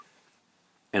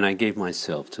And I gave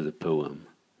myself to the poem,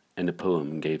 and the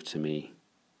poem gave to me.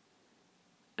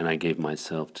 And I gave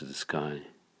myself to the sky,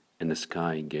 and the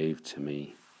sky gave to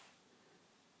me.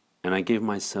 And I gave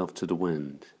myself to the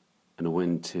wind, and the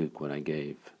wind took what I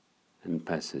gave, and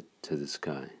passed it to the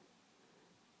sky.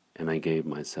 And I gave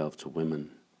myself to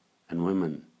women, and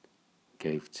women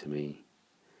gave to me.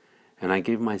 And I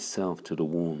gave myself to the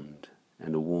wound,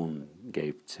 and the wound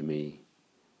gave to me.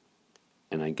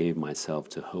 And I gave myself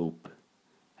to hope,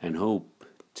 and hope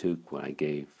took what I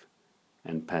gave,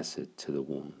 and passed it to the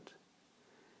wound.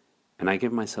 And I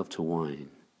gave myself to wine,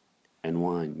 and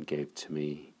wine gave to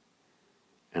me.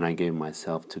 And I gave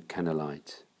myself to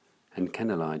candlelight, and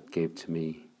candlelight gave to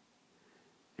me.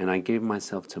 And I gave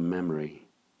myself to memory,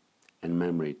 and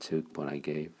memory took what I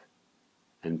gave,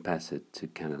 and passed it to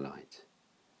candlelight.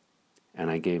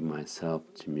 And I gave myself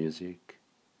to music,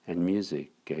 and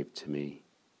music gave to me.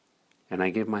 And I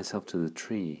gave myself to the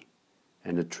tree,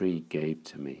 and the tree gave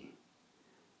to me.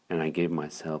 And I gave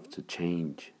myself to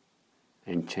change,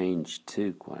 and change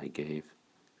took what I gave,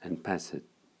 and passed it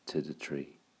to the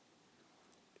tree.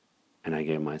 And I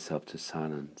gave myself to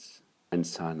silence, and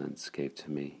silence gave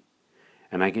to me.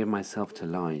 And I gave myself to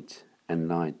light, and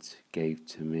light gave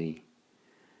to me.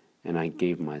 And I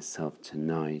gave myself to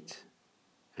night,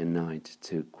 and night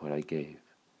took what I gave,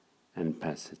 and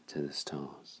passed it to the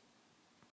stars.